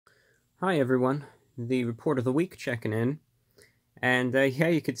Hi everyone, the report of the week checking in, and yeah,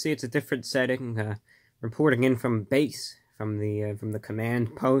 you can see it's a different setting, reporting in from base, from the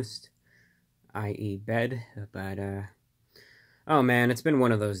command post, i.e. bed, but oh man, it's been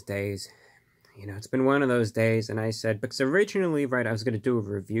one of those days, it's been one of those days, and I said, because originally, right, I was going to do a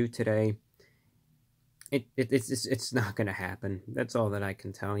review today, it's not going to happen, that's all that I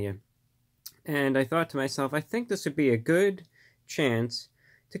can tell you, and I thought to myself, I think this would be a good chance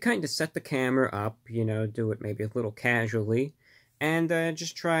to kind of set the camera up, do it maybe a little casually, and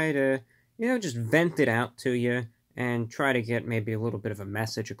just try to, just vent it out to you, and try to get maybe a little bit of a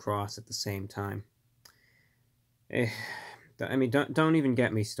message across at the same time. I mean, don't even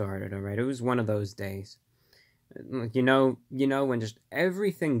get me started, alright? It was one of those days. When just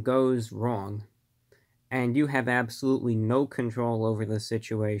everything goes wrong, and you have absolutely no control over the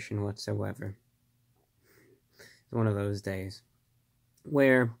situation whatsoever. It's one of those days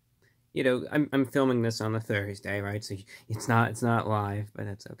where, I'm filming this on a Thursday, right? So it's not live, but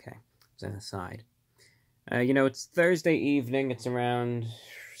that's okay. It's an aside. It's Thursday evening. It's around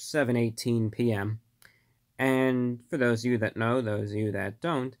 7:18 p.m. And for those of you that know, those of you that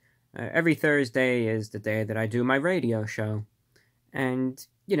don't, every Thursday is the day that I do my radio show. And,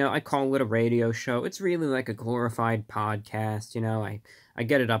 I call it a radio show. It's really like a glorified podcast, I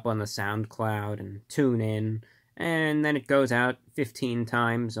get it up on the SoundCloud and tune in, and then it goes out 15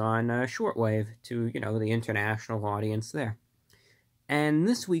 times on shortwave to, the international audience there. And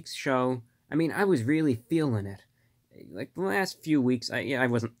this week's show, I mean, I was really feeling it. Like, the last few weeks, I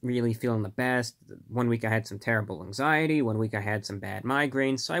wasn't really feeling the best. One week I had some terrible anxiety, one week I had some bad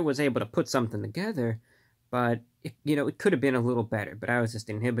migraines, so I was able to put something together, but, it could have been a little better, but I was just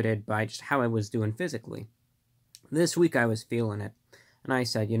inhibited by just how I was doing physically. This week I was feeling it, and I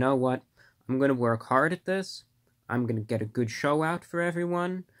said, you know what, I'm going to work hard at this, I'm going to get a good show out for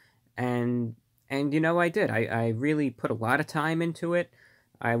everyone, and I did. I really put a lot of time into it.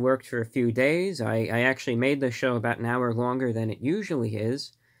 I worked for a few days. I actually made the show about an hour longer than it usually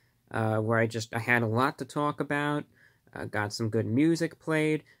is, where I had a lot to talk about, got some good music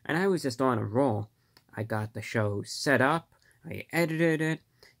played, and I was just on a roll. I got the show set up, I edited it,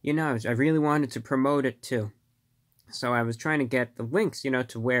 I really wanted to promote it too. So I was trying to get the links,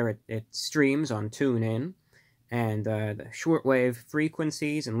 to where it streams on TuneIn, and the shortwave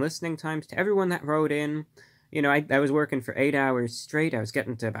frequencies and listening times to everyone that wrote in. I was working for 8 hours straight. I was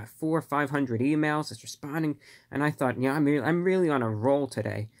getting to about 400 or 500 emails, just responding, and I thought, I'm really on a roll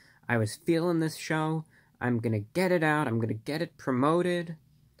today. I was feeling this show. I'm going to get it out. I'm going to get it promoted.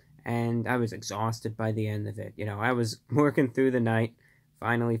 And I was exhausted by the end of it. I was working through the night,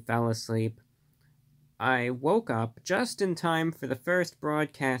 finally fell asleep. I woke up just in time for the first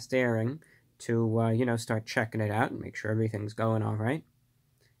broadcast airing to, start checking it out and make sure everything's going all right.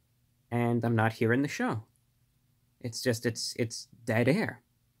 And I'm not hearing the show. It's dead air.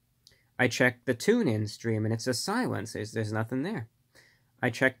 I checked the tune-in stream, and it's a silence. There's nothing there. I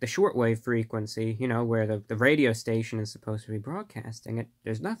checked the shortwave frequency, where the radio station is supposed to be broadcasting it.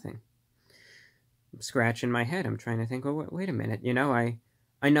 There's nothing. I'm scratching my head. I'm trying to think, oh, wait a minute.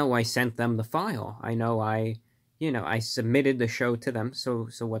 I know I sent them the file. I know I submitted the show to them, so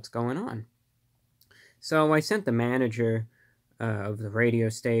what's going on? So I sent the manager of the radio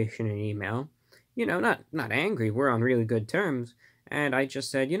station an email, not angry. We're on really good terms. And I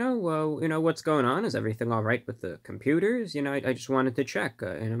just said, what's going on? Is everything all right with the computers? I just wanted to check.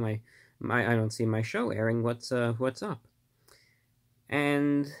 I don't see my show airing. What's up?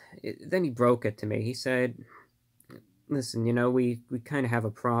 And then he broke it to me. He said, listen, we kind of have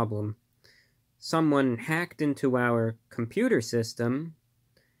a problem. Someone hacked into our computer system,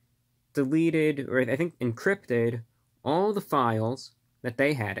 deleted, or I think encrypted, all the files that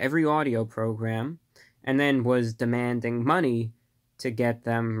they had, every audio program, and then was demanding money to get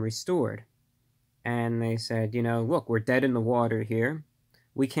them restored. And they said, look, we're dead in the water here.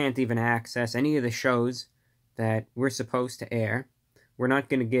 We can't even access any of the shows that we're supposed to air. We're not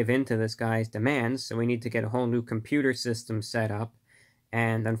going to give in to this guy's demands, so we need to get a whole new computer system set up.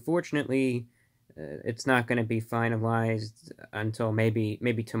 And unfortunately, it's not going to be finalized until maybe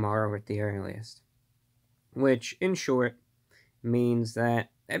tomorrow at the earliest. Which, in short, means that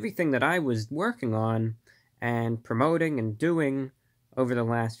everything that I was working on and promoting and doing over the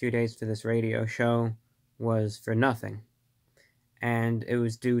last few days for this radio show was for nothing. And it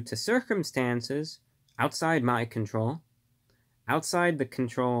was due to circumstances outside my control, outside the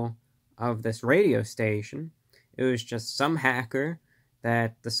control of this radio station. It was just some hacker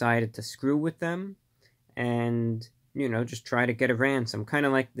that decided to screw with them and, just try to get a ransom. Kind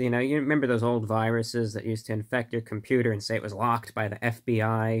of like, you remember those old viruses that used to infect your computer and say it was locked by the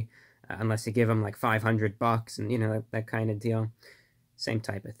FBI, unless you give them like $500 and, you know, that kind of deal. Same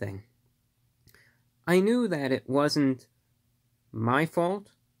type of thing. I knew that it wasn't my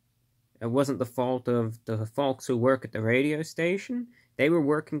fault. It wasn't the fault of the folks who work at the radio station. They were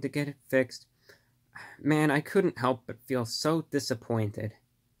working to get it fixed. Man, I couldn't help but feel so disappointed.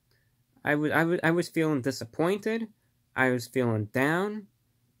 I was feeling disappointed. I was feeling down.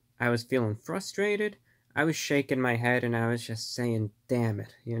 I was feeling frustrated. I was shaking my head and I was just saying, damn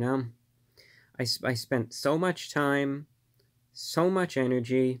it, you know? I spent so much time, so much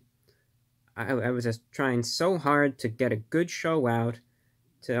energy. I was just trying so hard to get a good show out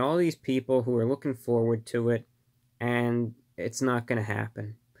to all these people who are looking forward to it, and it's not going to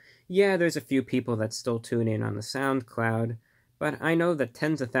happen. Yeah, there's a few people that still tune in on the SoundCloud, but I know that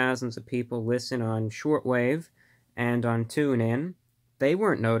tens of thousands of people listen on shortwave and on TuneIn. They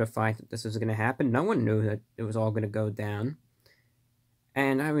weren't notified that this was going to happen. No one knew that it was all going to go down.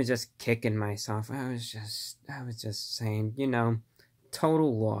 And I was just kicking myself. I was just saying, you know,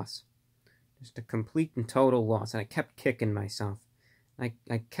 total loss. Just a complete and total loss. And I kept kicking myself. I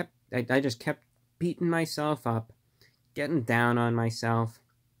just kept beating myself up, getting down on myself.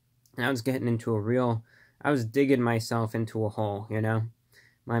 And I was getting into I was digging myself into a hole, you know.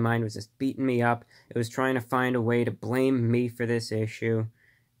 My mind was just beating me up. It was trying to find a way to blame me for this issue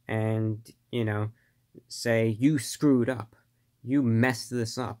and, you know, say, you screwed up. You messed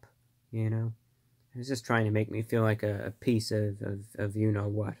this up, you know. It was just trying to make me feel like a piece of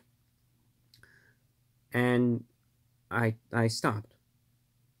you-know-what. And I stopped.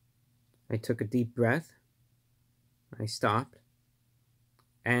 I took a deep breath. I stopped.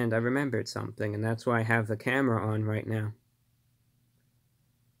 And I remembered something, and that's why I have the camera on right now.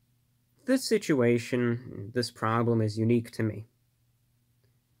 This situation, this problem is unique to me.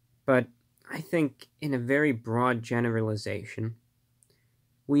 But I think in a very broad generalization,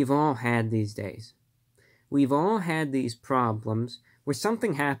 we've all had these days. We've all had these problems where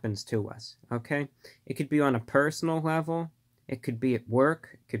something happens to us, okay? It could be on a personal level, it could be at work,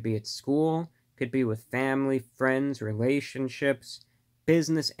 it could be at school, it could be with family, friends, relationships,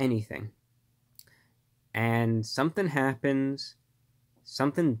 business, anything. And something happens,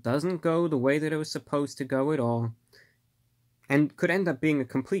 something doesn't go the way that it was supposed to go at all, and could end up being a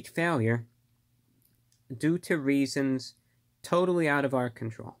complete failure due to reasons totally out of our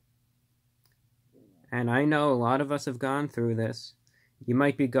control. And I know a lot of us have gone through this. You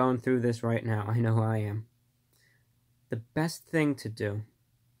might be going through this right now. I know I am. The best thing to do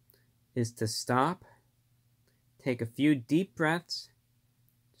is to stop, take a few deep breaths,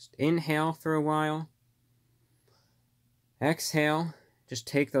 just inhale for a while, exhale, just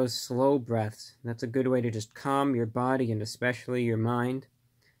take those slow breaths. That's a good way to just calm your body and especially your mind.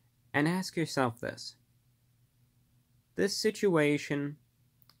 And ask yourself this. This situation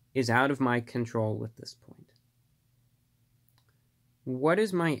is out of my control at this point. What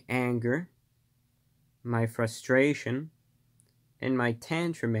is my anger, my frustration, and my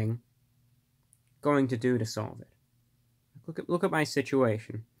tantruming going to do to solve it? Look at my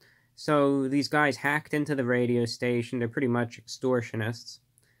situation. So these guys hacked into the radio station. They're pretty much extortionists.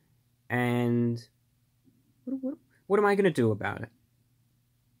 And what am I going to do about it?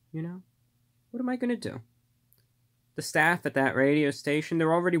 You know? What am I going to do? The staff at that radio station,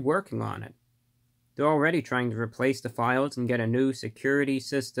 they're already working on it. They're already trying to replace the files and get a new security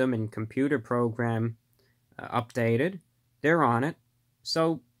system and computer program updated. They're on it.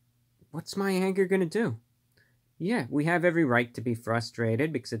 So, what's my anger going to do? Yeah, we have every right to be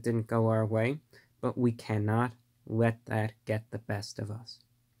frustrated because it didn't go our way, but we cannot let that get the best of us.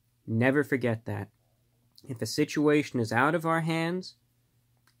 Never forget that. If a situation is out of our hands,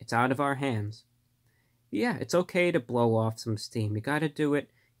 it's out of our hands. Yeah, it's okay to blow off some steam. You gotta do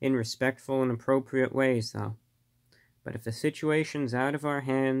it in respectful and appropriate ways, though. But if the situation's out of our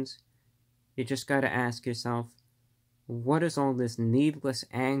hands, you just gotta ask yourself, what is all this needless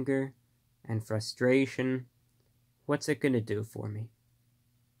anger and frustration? What's it gonna do for me?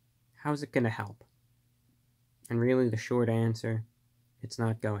 How's it gonna help? And really, the short answer, it's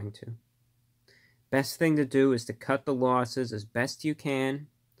not going to. Best thing to do is to cut the losses as best you can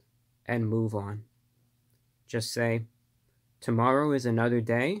and move on. Just say, tomorrow is another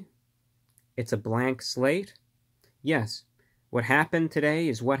day. It's a blank slate. Yes, what happened today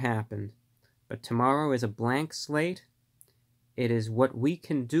is what happened. But tomorrow is a blank slate. It is what we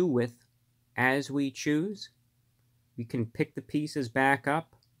can do with as we choose. We can pick the pieces back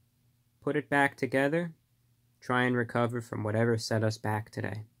up, put it back together, try and recover from whatever set us back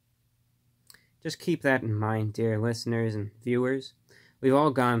today. Just keep that in mind, dear listeners and viewers. We've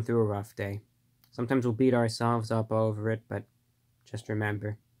all gone through a rough day. Sometimes we'll beat ourselves up over it, but just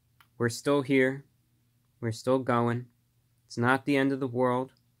remember, we're still here. We're still going. It's not the end of the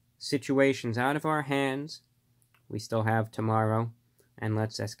world. Situation's out of our hands. We still have tomorrow. And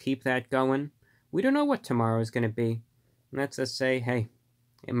let's just keep that going. We don't know what tomorrow is going to be. Let's just say, hey,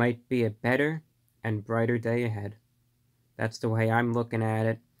 it might be a better and brighter day ahead. That's the way I'm looking at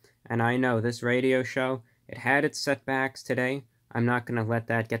it. And I know this radio show, it had its setbacks today. I'm not going to let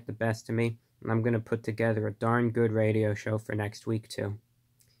that get the best of me. And I'm going to put together a darn good radio show for next week, too.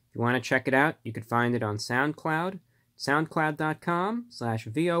 If you want to check it out, you can find it on SoundCloud,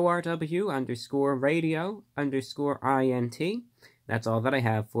 soundcloud.com/VORW_radio_INT. That's all that I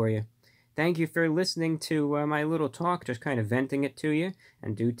have for you. Thank you for listening to my little talk, just kind of venting it to you,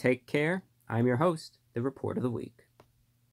 and do take care. I'm your host, the Report of the Week.